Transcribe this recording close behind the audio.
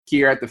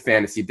Here at the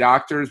Fantasy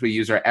Doctors, we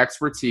use our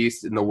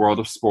expertise in the world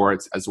of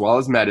sports as well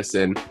as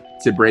medicine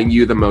to bring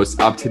you the most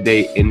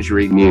up-to-date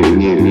injury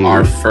news.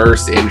 Our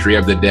first injury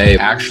of the day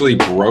actually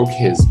broke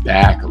his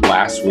back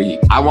last week.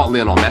 I want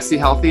Lionel Messi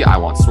healthy. I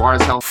want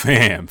Suarez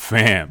healthy.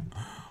 Fam.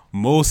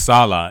 Mo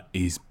Salah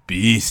is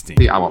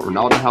beasting. I want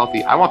Ronaldo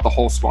healthy. I want the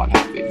whole squad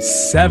healthy.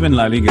 7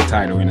 La Liga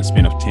title in a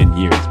span of 10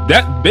 years.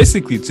 That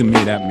basically, to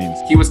me, that means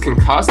he was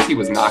concussed. He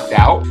was knocked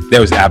out. There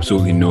was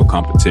absolutely no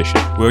competition.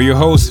 We're your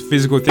hosts,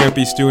 physical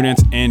therapy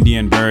students, Andy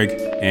and Berg,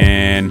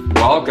 and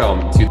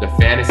welcome to the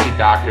Fantasy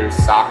Doctors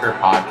Soccer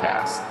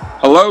Podcast.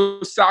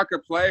 Hello, soccer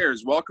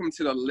players. Welcome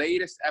to the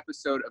latest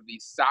episode of the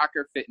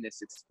Soccer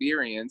Fitness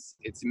Experience.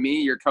 It's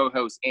me, your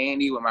co-host,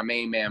 Andy, with my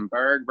main man,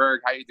 Berg. Berg,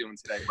 how you doing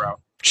today, bro?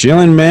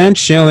 Chilling, man.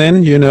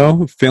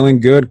 Chilling,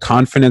 feeling good.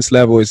 Confidence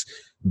level is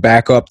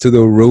back up to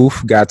the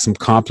roof. Got some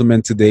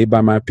compliment today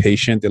by my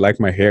patient. They like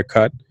my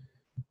haircut.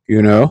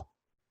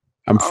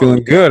 I'm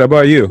feeling good. How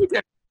about you?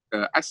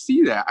 I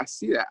see that.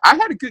 I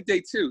had a good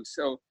day, too.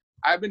 So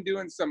I've been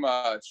doing some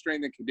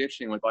strength and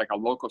conditioning with like a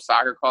local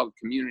soccer club,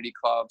 community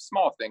club,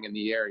 small thing in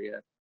the area.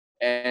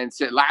 And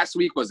so last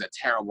week was a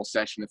terrible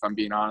session, if I'm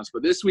being honest.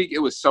 But this week it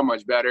was so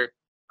much better.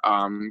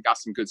 Got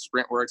some good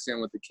sprint works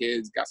in with the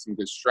kids. Got some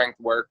good strength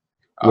work.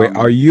 Wait,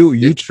 are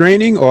you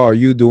training or are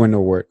you doing the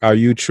work? Are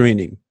you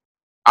training?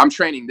 I'm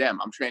training them.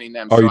 Are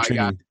so you I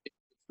training? got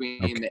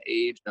between the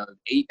age of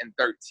 8 and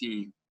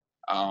 13.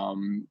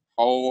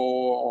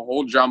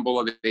 Whole jumble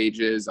of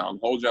ages,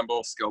 whole jumble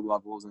of skill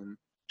levels, and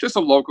just a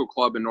local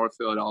club in North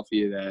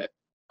Philadelphia that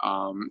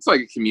it's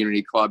like a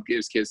community club,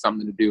 gives kids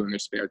something to do in their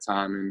spare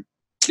time. And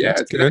yeah,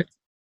 That's good.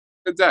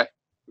 Good day. It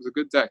was a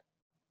good day.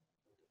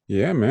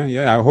 Yeah, man.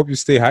 Yeah, I hope you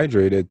stay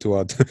hydrated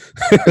throughout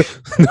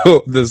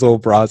this whole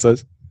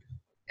process.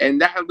 And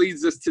that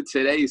leads us to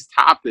today's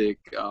topic.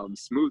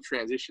 Smooth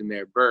transition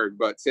there, Berg.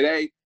 But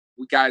today,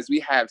 we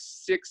have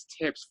 6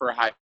 tips for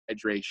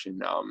hydration.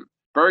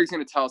 Berg's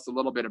going to tell us a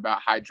little bit about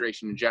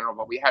hydration in general,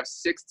 but we have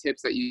 6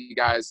 tips that you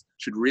guys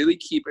should really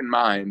keep in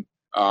mind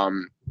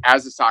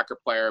as a soccer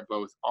player,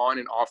 both on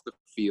and off the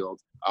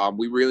field.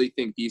 We really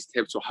think these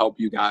tips will help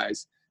you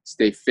guys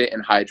stay fit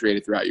and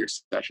hydrated throughout your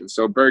session.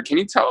 So, Berg, can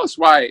you tell us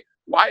why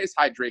is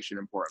hydration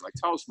important? Like,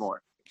 tell us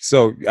more.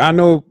 So I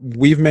know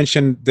we've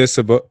mentioned this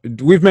a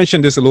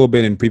little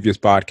bit in previous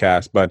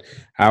podcasts, but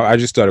I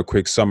just thought a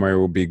quick summary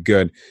would be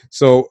good.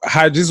 So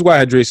this is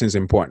why hydration is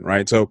important,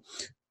 right? So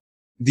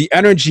the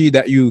energy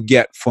that you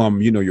get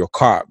from, your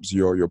carbs,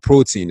 your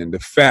protein and the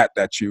fat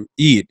that you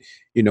eat,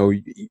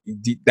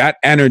 that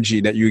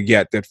energy that you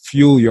get that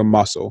fuel your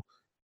muscle,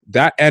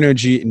 that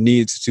energy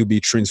needs to be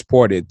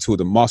transported to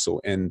the muscle.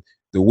 And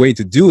the way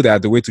to do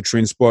that, the way to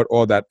transport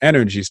all that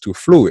energy is through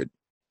fluid,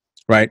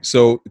 right?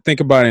 So think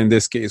about it in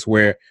this case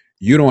where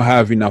you don't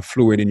have enough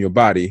fluid in your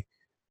body.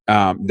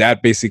 That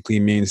basically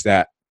means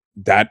that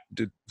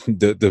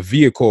the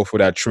vehicle for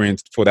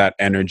that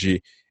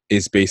energy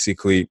is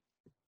basically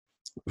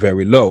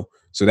very low.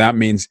 So that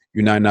means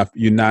you're not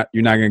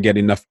going to get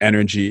enough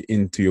energy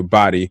into your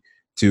body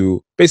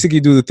to basically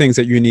do the things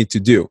that you need to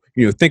do.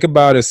 Think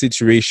about a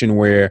situation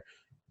where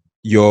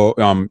you're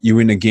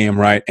in a game,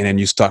 right? And then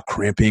you start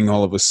cramping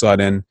all of a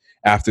sudden.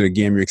 After the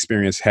game, you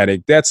experience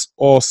headache. That's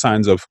all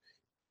signs of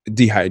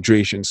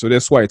dehydration. So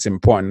that's why it's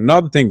important.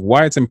 Another thing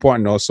why it's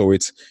important also,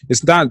 it's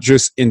not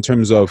just in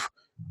terms of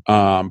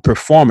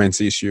performance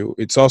issue.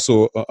 It's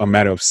also a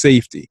matter of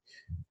safety.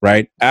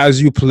 Right?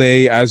 As you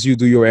play, as you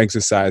do your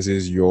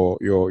exercises,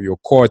 your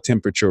core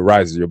temperature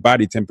rises, your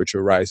body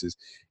temperature rises.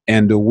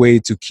 And the way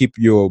to keep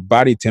your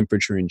body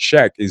temperature in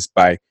check is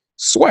by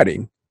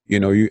sweating,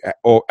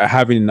 or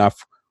having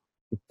enough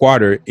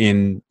water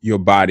in your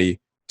body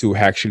to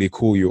actually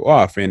cool you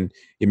off. And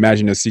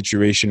imagine a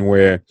situation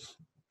where,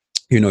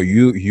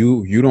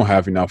 you don't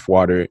have enough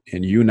water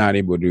and you're not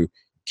able to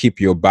keep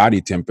your body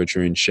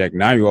temperature in check.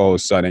 Now you all of a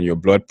sudden your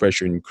blood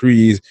pressure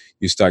increase,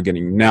 you start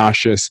getting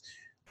nauseous,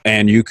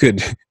 and you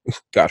could,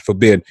 God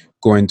forbid,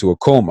 go into a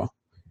coma.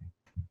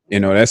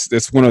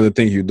 That's one of the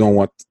things you don't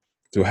want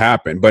to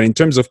happen. But in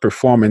terms of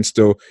performance,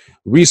 though,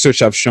 research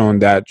have shown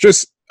that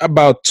just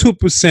about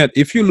 2%,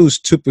 if you lose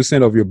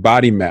 2% of your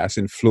body mass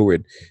in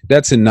fluid,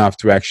 that's enough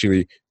to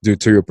actually do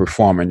to your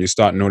performance. You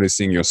start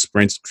noticing your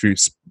sprint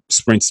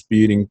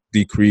speeding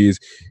decrease,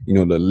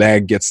 the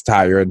leg gets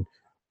tired,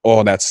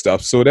 all that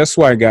stuff. So that's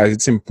why, guys,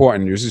 it's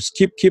important. You just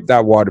keep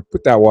that water,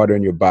 put that water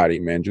in your body,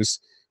 man.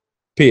 Just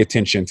pay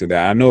attention to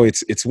that. I know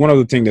it's one of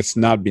the things that's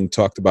not been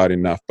talked about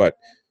enough, but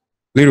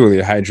literally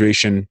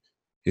hydration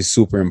is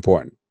super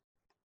important.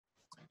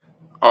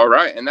 All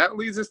right. And that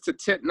leads us to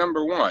tip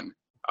number 1.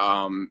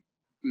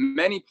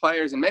 Many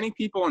players and many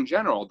people in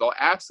general, they'll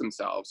ask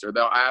themselves or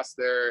they'll ask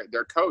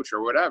their coach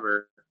or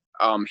whatever,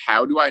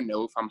 how do I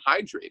know if I'm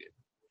hydrated?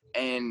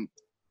 And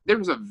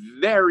there's a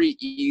very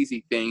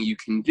easy thing you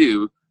can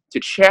do to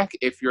check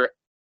if you're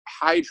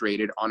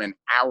hydrated on an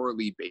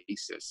hourly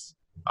basis.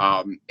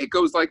 It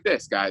goes like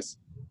this, guys.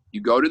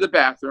 You go to the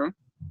bathroom,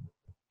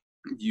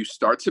 you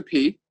start to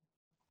pee,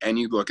 and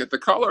you look at the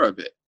color of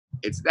it.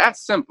 It's that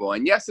simple.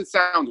 And yes, it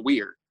sounds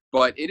weird,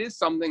 but it is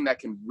something that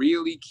can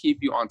really keep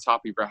you on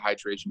top of your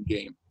hydration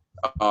game.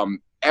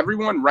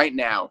 Everyone right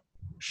now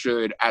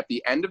should, at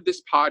the end of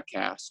this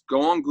podcast,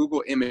 go on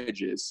Google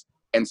Images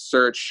and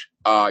search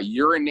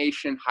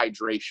urination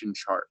hydration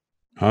chart.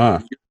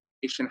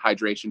 Urination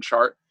hydration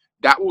chart.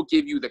 That will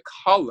give you the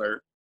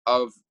color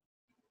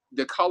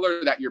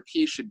that your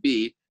pee should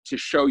be to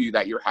show you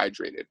that you're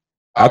hydrated.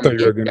 I thought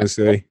you were going to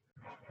say.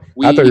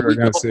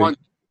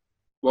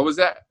 What was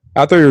that?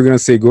 I thought you were going to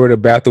say go to the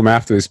bathroom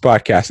after this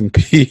podcast and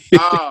pee.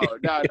 Oh,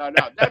 no.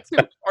 That's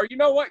it. Or you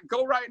know what?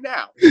 Go right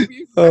now. Man.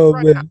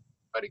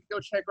 Everybody go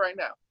check right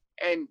now.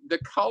 And the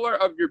color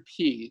of your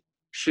pee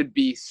should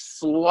be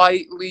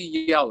slightly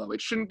yellow.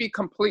 It shouldn't be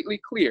completely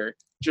clear,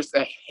 just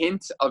a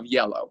hint of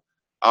yellow.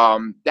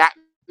 That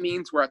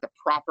means we're at the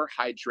proper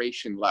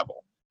hydration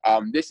level.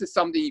 This is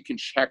something you can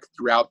check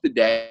throughout the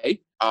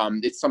day.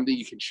 It's something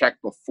you can check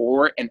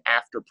before and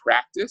after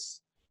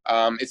practice.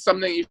 It's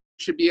something you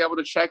should be able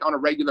to check on a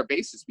regular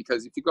basis,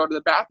 because if you go to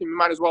the bathroom, you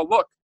might as well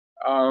look.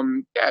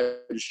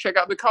 Just check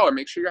out the color.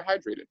 Make sure you're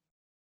hydrated.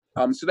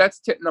 So that's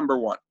tip number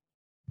 1.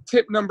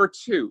 Tip number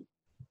 2,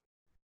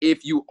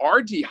 if you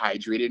are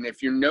dehydrated and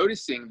if you're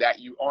noticing that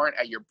you aren't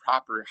at your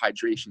proper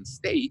hydration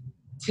state,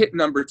 tip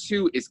number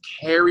 2 is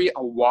carry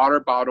a water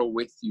bottle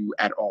with you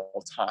at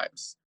all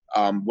times.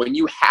 When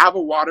you have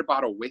a water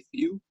bottle with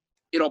you,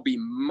 it'll be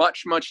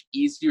much, much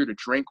easier to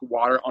drink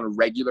water on a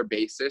regular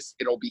basis.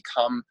 It'll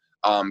become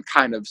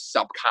kind of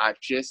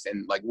subconscious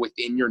and like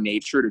within your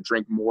nature to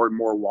drink more and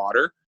more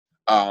water.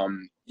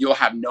 You'll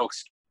have no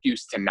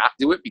excuse to not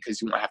do it,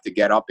 because you won't have to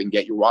get up and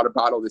get your water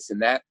bottle, this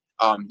and that.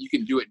 You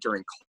can do it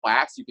during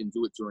class. You can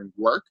do it during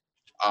work.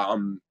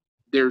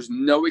 There's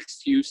no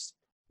excuse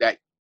that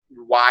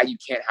why you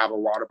can't have a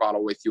water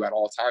bottle with you at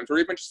all times, or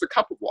even just a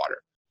cup of water.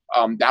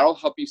 That'll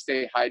help you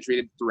stay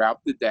hydrated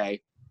throughout the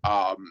day.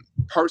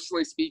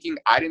 Personally speaking,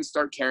 I didn't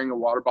start carrying a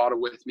water bottle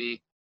with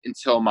me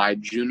until my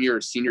junior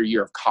or senior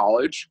year of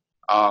college,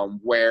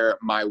 where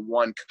my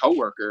one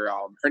coworker,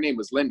 her name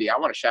was Lindy. I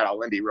want to shout out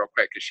Lindy real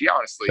quick, because she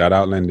honestly shout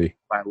out Lindy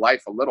my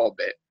life a little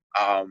bit.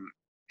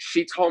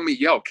 She told me,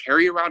 yo,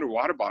 carry around a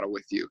water bottle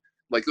with you.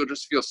 Like, you'll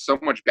just feel so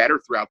much better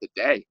throughout the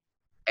day.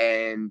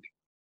 And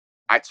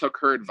I took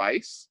her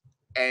advice,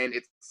 and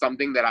it's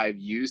something that I've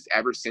used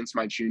ever since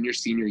my junior,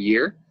 senior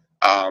year.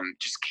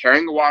 Just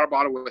carrying a water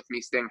bottle with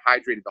me, staying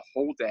hydrated the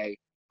whole day.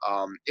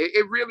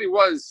 It really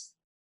was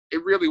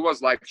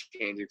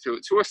life-changing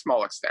to a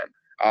small extent.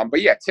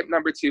 But yeah, tip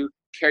number 2,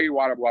 carry your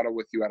water bottle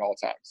with you at all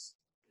times.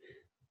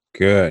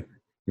 Good.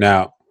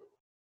 Now,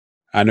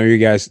 I know you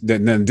guys,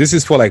 this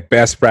is for like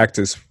best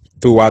practice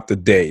throughout the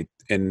day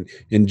and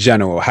in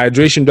general.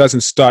 Hydration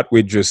doesn't start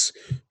with just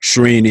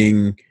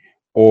training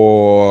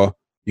or,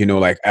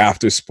 like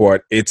after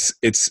sport. It's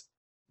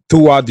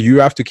throughout, you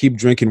have to keep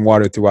drinking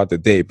water throughout the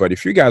day. But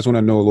if you guys want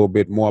to know a little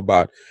bit more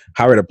about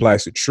how it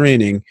applies to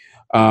training,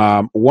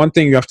 one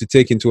thing you have to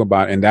take into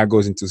account, and that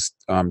goes into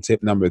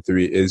tip number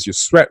 3, is your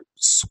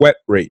sweat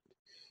rate.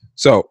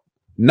 So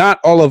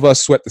not all of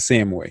us sweat the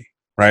same way,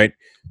 right?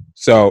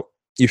 So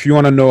if you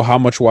want to know how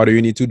much water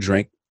you need to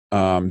drink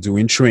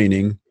during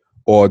training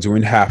or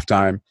during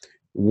halftime,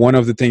 one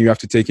of the things you have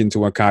to take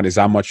into account is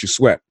how much you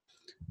sweat.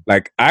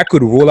 Like, I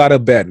could roll out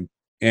of bed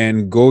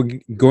and go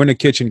in the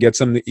kitchen, get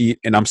something to eat,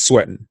 and I'm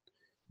sweating.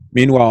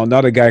 Meanwhile,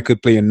 another guy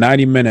could play a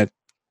 90-minute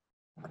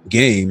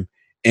game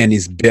and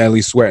he's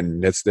barely sweating.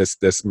 That's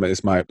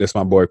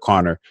my boy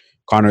Connor.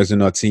 Connor's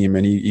in our team,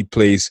 and he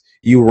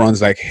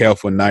runs like hell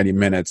for 90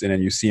 minutes, and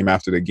then you see him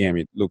after the game,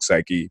 it looks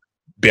like he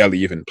barely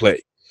even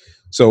played.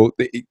 So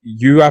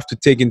you have to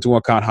take into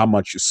account how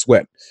much you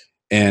sweat,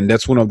 and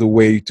that's one of the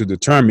ways to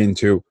determine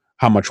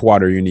how much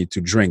water you need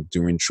to drink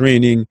during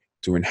training,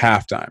 during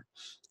halftime.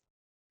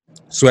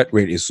 Sweat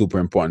rate is super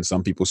important.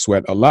 Some people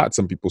sweat a lot,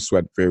 some people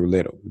sweat very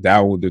little. That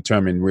will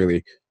determine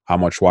really how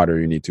much water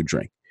you need to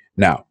drink.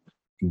 Now,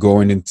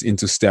 going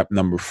into step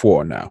number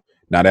 4 now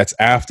that's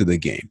after the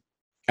game.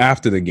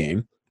 After the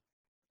game,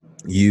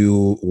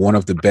 one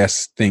of the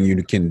best thing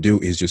you can do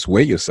is just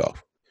weigh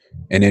yourself.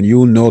 And then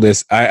you'll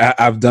notice,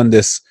 I've done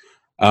this,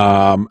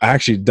 I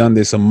actually done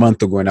this a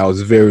month ago, and I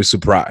was very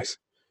surprised.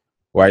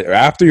 Right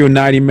after your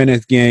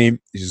 90-minute game,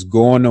 you just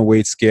go on a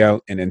weight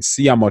scale and then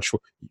see how much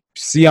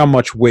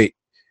weight.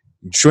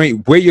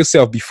 Weigh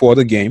yourself before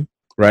the game,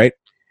 right?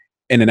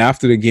 And then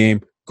after the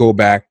game, go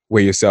back,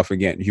 weigh yourself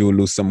again. You'll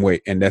lose some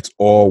weight, and that's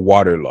all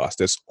water loss.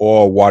 That's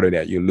all water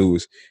that you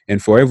lose.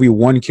 And for every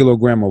 1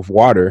 kilogram of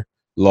water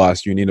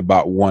lost, you need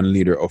about 1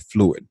 liter of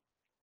fluid.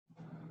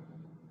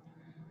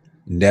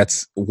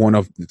 That's one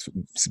of the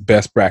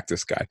best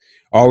practice, guys.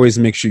 Always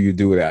make sure you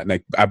do that.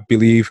 Like, I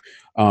believe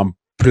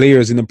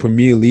players in the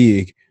Premier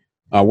League,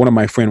 one of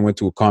my friends went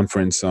to a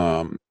conference,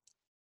 the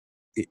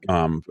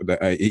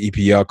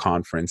EPL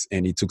conference,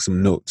 and he took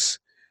some notes.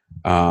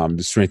 The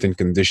strength and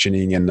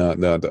conditioning and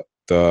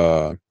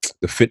the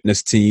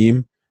fitness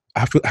team.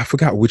 I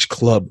forgot which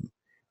club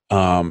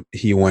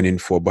he went in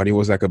for, but it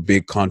was like a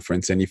big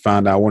conference, and he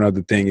found out one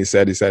other thing. He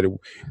said,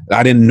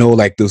 I didn't know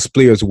like those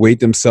players weight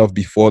themselves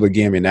before the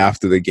game and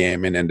after the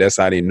game, and then that's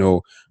how they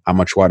know how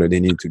much water they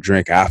need to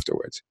drink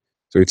afterwards.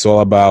 So it's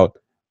all about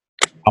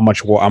how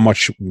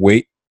much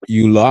weight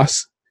you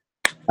lost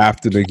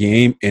after the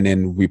game, and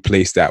then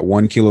replace that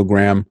 1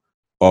 kilogram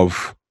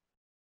of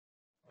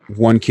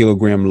 1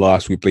 kilogram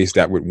loss. Replace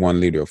that with 1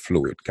 liter of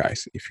fluid,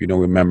 guys. If you don't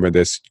remember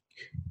this,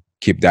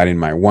 keep that in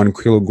mind. 1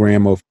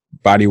 kilogram of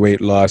body weight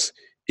loss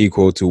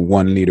equal to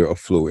 1 liter of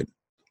fluid.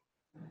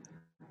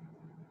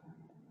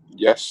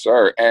 Yes,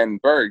 sir. And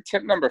Berg,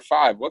 tip number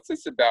 5. What's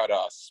this about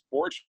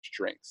sports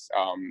drinks?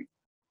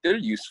 They're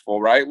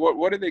useful, right?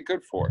 What are they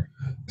good for?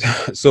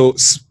 So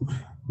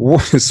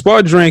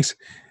sport drinks.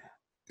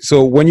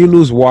 So when you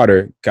lose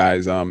water,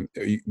 guys,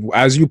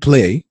 as you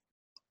play,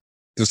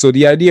 so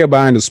the idea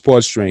behind the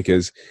sports drink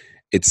is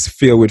it's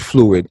filled with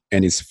fluid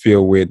and it's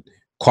filled with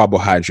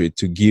carbohydrate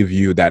to give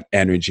you that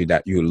energy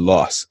that you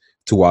lost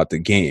throughout the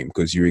game,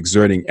 because you're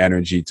exerting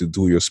energy to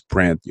do your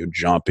sprint, you're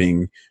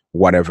jumping,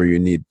 whatever you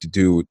need to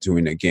do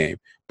during the game.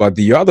 But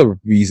the other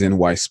reason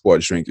why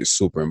sports drink is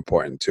super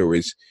important too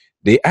is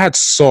they add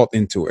salt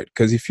into it.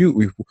 Because if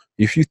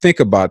you think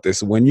about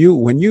this, when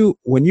you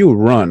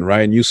run,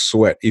 right, and you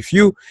sweat, if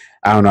you,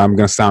 I don't know, I'm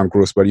gonna sound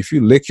gross, but if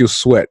you lick your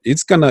sweat,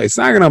 it's not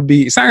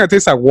gonna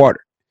taste like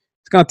water.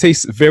 It's gonna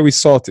taste very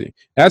salty.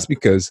 That's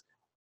because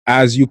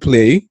as you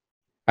play,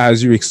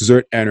 as you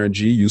exert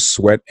energy, you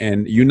sweat,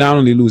 and you're not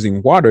only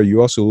losing water,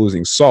 you're also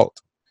losing salt.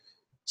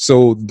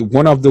 So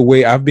one of the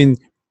way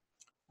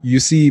you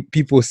see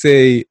people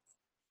say,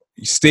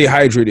 stay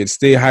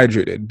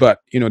hydrated, but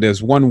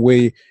there's one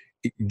way.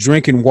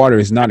 Drinking water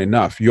is not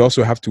enough. You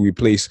also have to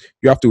replace.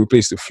 You have to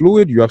replace the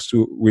fluid. You have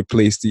to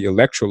replace the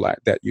electrolyte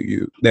that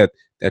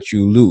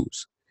you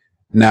lose.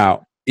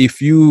 Now,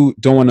 if you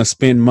don't want to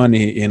spend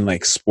money in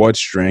like sports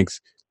drinks,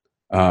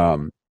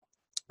 um,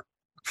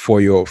 for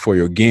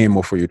your game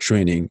or for your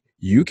training,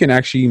 you can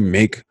actually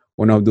make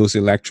one of those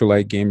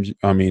electrolyte games.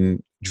 I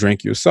mean,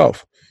 drink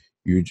yourself.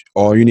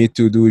 All you need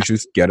to do is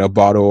just get a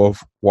bottle of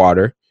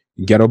water,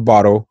 get a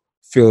bottle,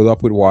 fill it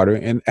up with water,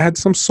 and add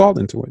some salt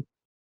into it.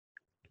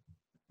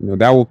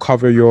 That will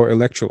cover your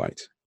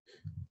electrolytes.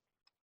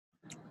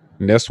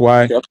 And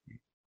Yep.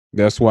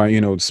 that's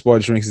why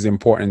sports drinks is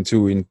important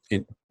too. In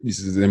This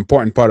is an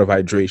important part of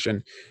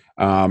hydration.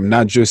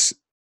 Not just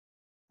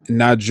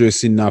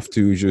enough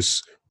to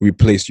just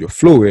replace your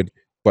fluid,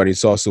 but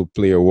it's also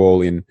play a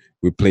role in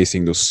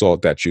replacing the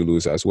salt that you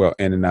lose as well.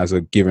 And then as a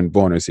given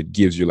bonus, it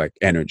gives you like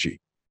energy.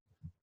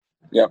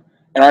 Yep.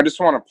 And I just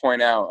want to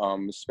point out,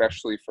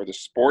 especially for the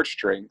sports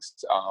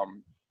drinks,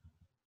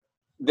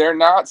 they're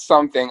not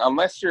something,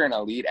 unless you're an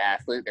elite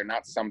athlete, they're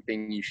not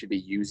something you should be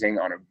using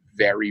on a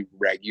very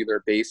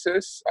regular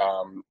basis.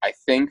 I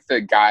think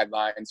the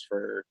guidelines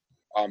for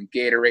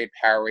Gatorade,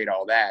 Powerade,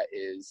 all that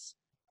is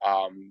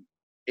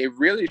it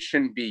really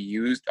shouldn't be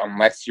used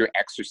unless you're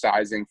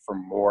exercising for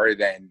more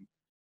than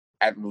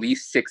at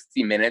least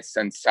 60 minutes,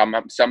 and some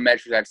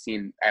measures I've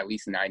seen at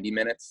least 90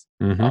 minutes.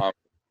 Mm-hmm.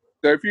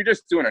 So if you're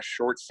just doing a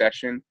short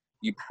session,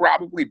 you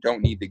probably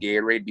don't need the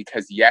Gatorade,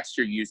 because yes,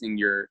 you're using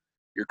your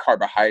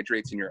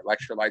carbohydrates and your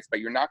electrolytes, but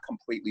you're not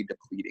completely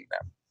depleting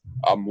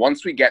them.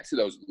 Once we get to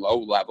those low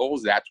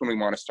levels, that's when we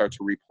want to start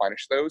to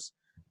replenish those.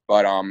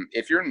 But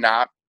if you're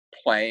not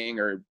playing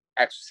or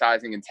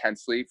exercising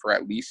intensely for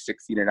at least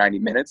 60 to 90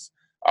 minutes,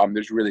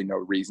 there's really no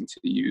reason to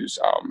use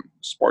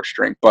sports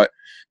drink. But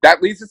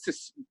that leads us to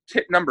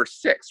tip number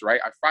 6,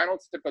 right? Our final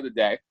tip of the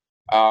day.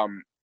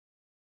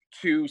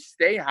 To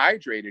stay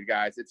hydrated,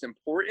 guys, it's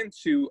important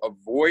to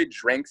avoid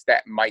drinks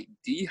that might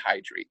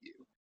dehydrate you.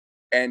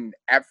 And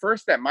at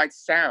first, that might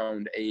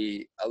sound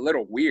a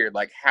little weird,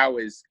 like how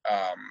is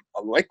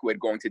a liquid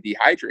going to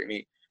dehydrate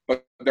me?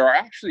 But there are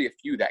actually a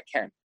few that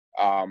can.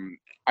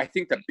 I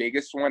think the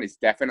biggest one is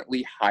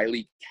definitely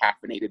highly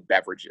caffeinated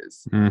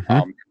beverages,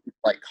 Mm-hmm.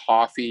 like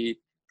coffee,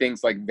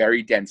 things like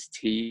very dense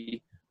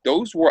tea.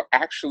 Those will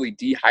actually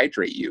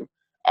dehydrate you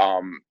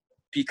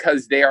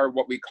because they are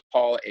what we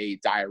call a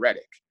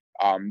diuretic.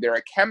 There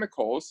are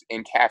chemicals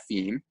in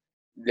caffeine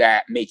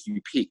that make you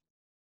pee.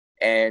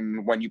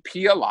 And when you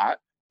pee a lot,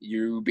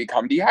 you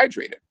become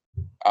dehydrated.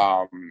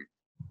 Um,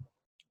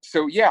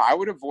 so yeah, I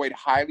would avoid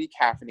highly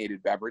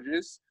caffeinated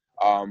beverages.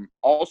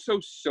 Also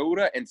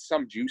soda and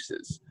some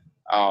juices.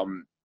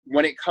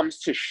 When it comes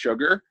to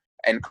sugar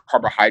and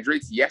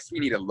carbohydrates, yes, we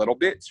need a little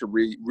bit to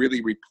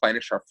really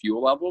replenish our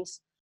fuel levels.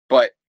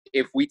 But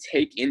if we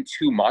take in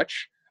too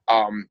much,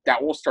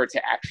 that will start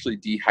to actually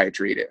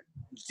dehydrate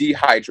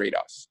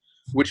us,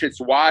 which is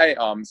why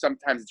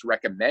sometimes it's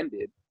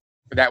recommended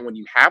that when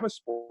you have a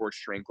sports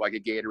drink like a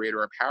Gatorade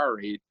or a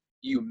Powerade,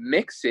 you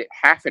mix it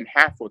half and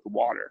half with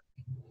water.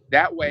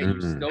 That way, you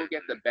Mm-hmm. still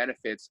get the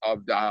benefits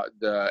of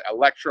the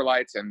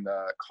electrolytes and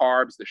the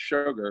carbs, the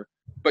sugar,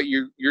 but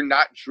you're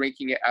not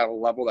drinking it at a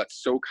level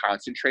that's so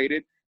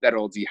concentrated that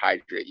it'll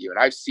dehydrate you. And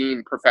I've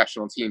seen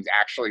professional teams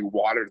actually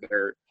water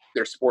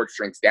their sports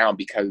drinks down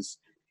because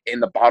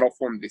in the bottle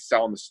form they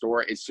sell in the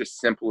store, it's just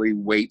simply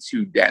way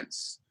too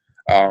dense.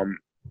 Um,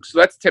 So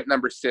that's tip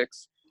number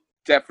 6.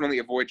 Definitely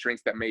avoid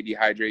drinks that may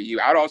dehydrate you.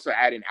 I'd also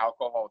add in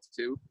alcohol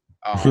too.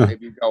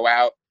 If you go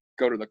out,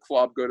 go to the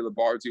club, go to the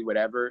bar, do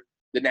whatever,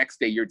 the next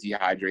day you're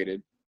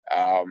dehydrated.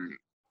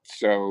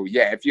 So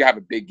yeah, if you have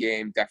a big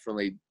game,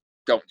 definitely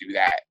don't do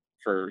that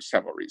for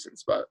several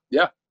reasons. But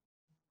yeah.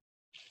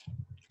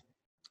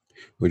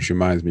 Which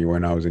reminds me,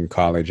 when I was in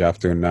college,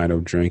 after a night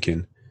of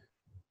drinking,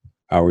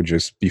 I would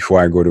just, before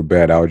I go to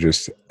bed, I would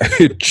just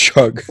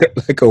chug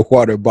like a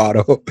water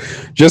bottle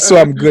just so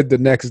I'm good the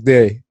next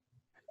day.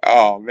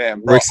 Oh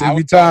man, bro. Works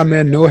every time,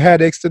 man. No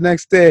headaches the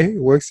next day.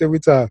 Works every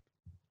time.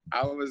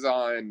 I was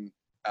on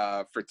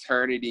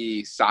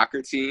fraternity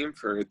soccer team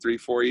for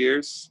 3-4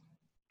 years.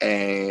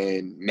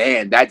 And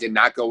man, that did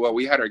not go well.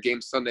 We had our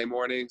game Sunday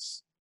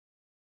mornings.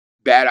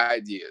 Bad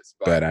ideas.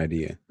 But, bad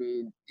idea. I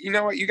mean, you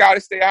know what? You got to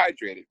stay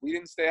hydrated. We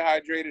didn't stay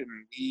hydrated,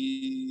 and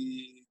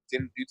we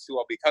didn't do too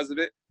well because of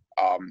it.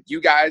 You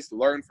guys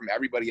learn from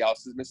everybody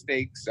else's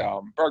mistakes.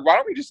 Berg, why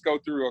don't we just go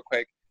through real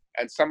quick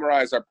and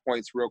summarize our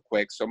points real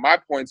quick? So my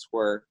points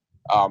were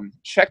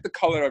check the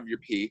color of your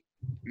pee.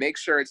 Make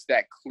sure it's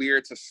that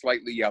clear to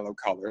slightly yellow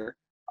color.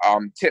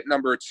 Tip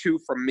number 2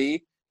 from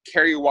me,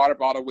 carry a water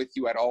bottle with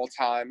you at all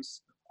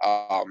times.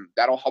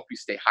 That'll help you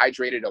stay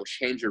hydrated. It'll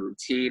change your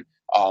routine.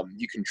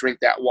 You can drink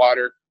that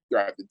water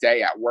throughout the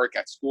day, at work,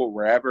 at school,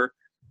 wherever.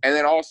 And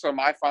then also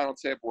my final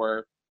tip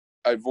were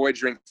avoid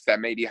drinks that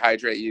may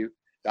dehydrate you.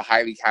 The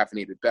highly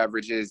caffeinated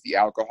beverages, the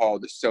alcohol,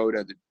 the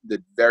soda,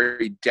 the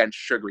very dense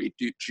sugary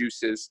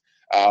juices.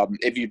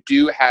 If you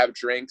do have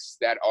drinks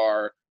that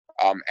are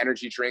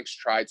energy drinks,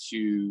 try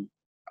to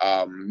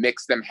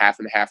mix them half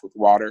and half with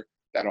water.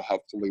 That'll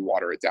helpfully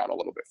water it down a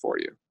little bit for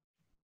you.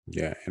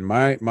 Yeah, and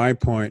my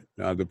point,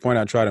 the point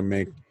I try to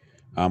make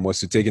was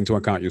to take into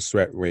account your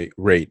sweat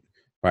rate,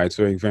 right?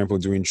 So, for example,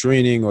 doing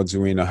training or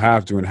doing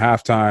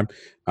halftime,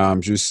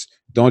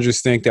 don't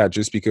just think that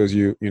just because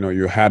you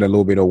had a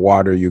little bit of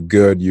water, you're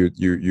good, you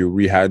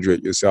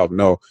rehydrate yourself.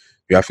 No,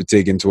 you have to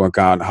take into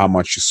account how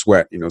much you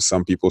sweat.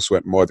 Some people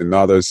sweat more than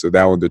others, so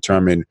that will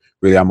determine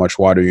really how much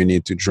water you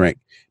need to drink.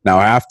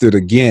 Now, after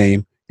the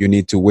game, you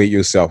need to weight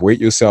yourself. Weight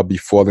yourself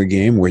before the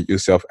game, weight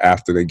yourself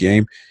after the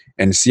game,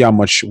 and see how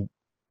much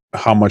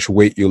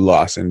weight you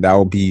lost, and that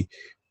will be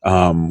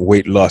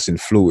weight loss in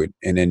fluid.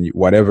 And then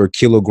whatever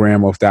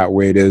kilogram of that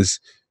weight is,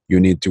 you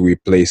need to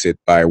replace it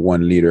by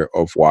 1 liter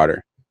of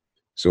water.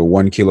 So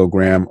 1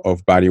 kilogram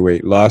of body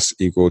weight loss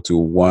equal to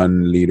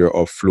 1 liter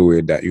of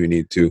fluid that you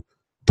need to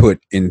put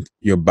in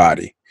your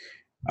body.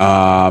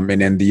 And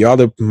then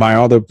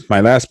my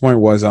last point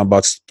was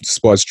about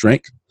sports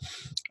drink.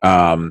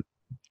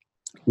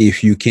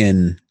 If you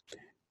can,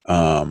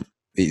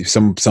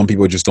 some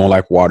people just don't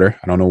like water.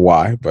 I don't know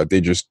why, but they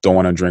just don't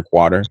want to drink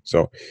water.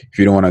 So if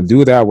you don't want to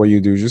do that, what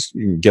you do, just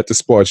get the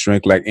sports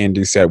drink. Like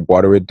Andy said,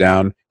 water it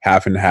down,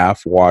 half and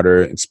half,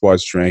 water and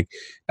sports drink.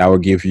 That will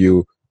give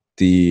you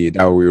that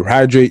will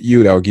rehydrate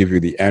you. That will give you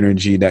the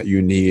energy that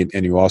you need,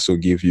 and you also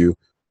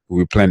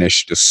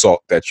replenish the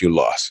salt that you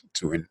lost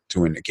to win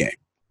the game.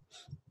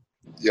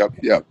 Yep.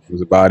 It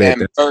was about it.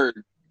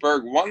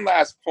 Berg, one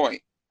last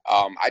point.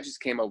 I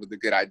just came up with a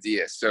good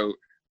idea. So,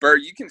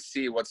 Berg, you can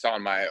see what's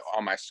on my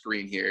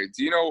screen here.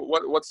 Do you know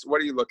what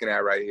are you looking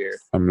at right here?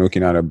 I'm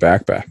looking at a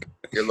backpack.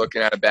 You're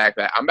looking at a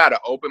backpack. I'm about to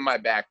open my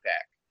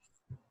backpack.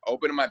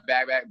 Open my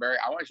backpack, Berg.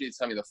 I want you to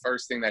tell me the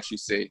first thing that you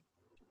see.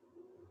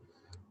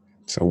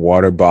 It's a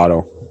water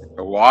bottle.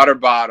 A water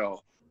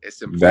bottle.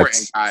 It's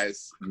important,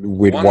 guys.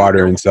 With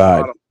water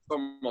inside. It's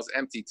almost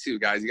empty too,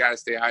 guys. You got to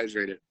stay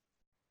hydrated.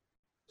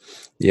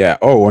 Yeah.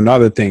 Oh,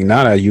 another thing.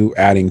 Now that you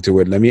adding to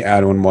it, let me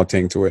add one more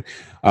thing to it.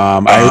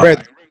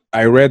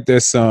 I read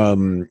this. I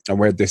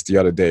read this the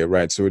other day,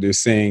 right? So they're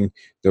saying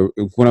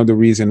one of the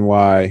reason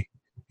why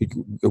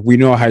we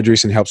know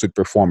hydration helps with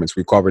performance.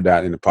 We covered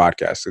that in the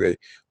podcast today,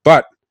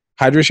 but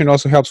hydration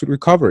also helps with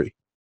recovery,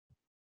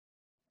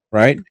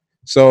 right?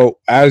 So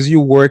as you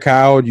work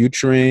out, you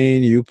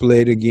train, you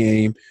play the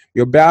game,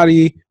 your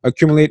body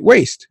accumulate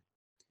waste.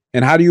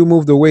 And how do you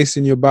move the waste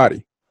in your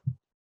body?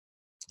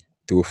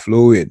 Through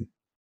fluid,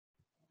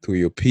 through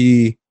your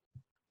pee,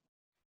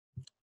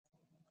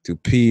 to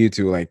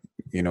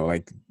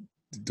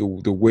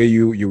the way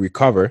you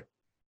recover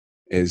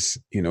is,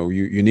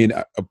 you need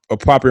a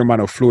proper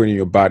amount of fluid in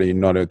your body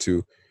in order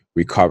to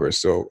recover.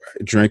 So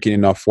drinking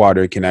enough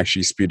water can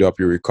actually speed up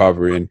your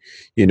recovery and,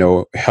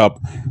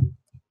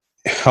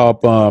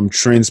 help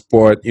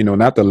transport,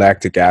 not the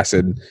lactic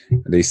acid.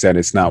 They said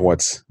it's not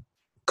what's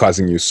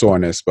causing you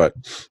soreness, but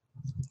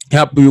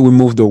help you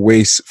remove the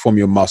waste from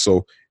your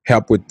muscle,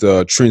 help with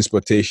the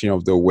transportation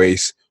of the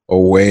waste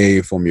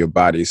away from your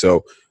body.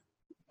 So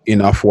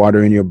enough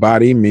water in your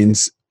body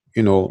means,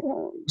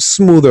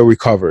 smoother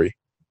recovery.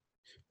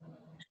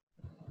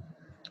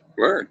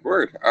 Word.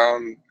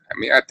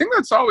 I think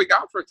that's all we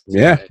got for today.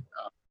 Yeah.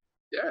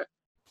 Yeah.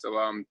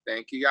 So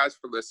thank you guys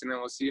for listening.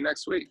 We'll see you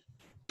next week.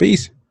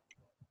 Peace.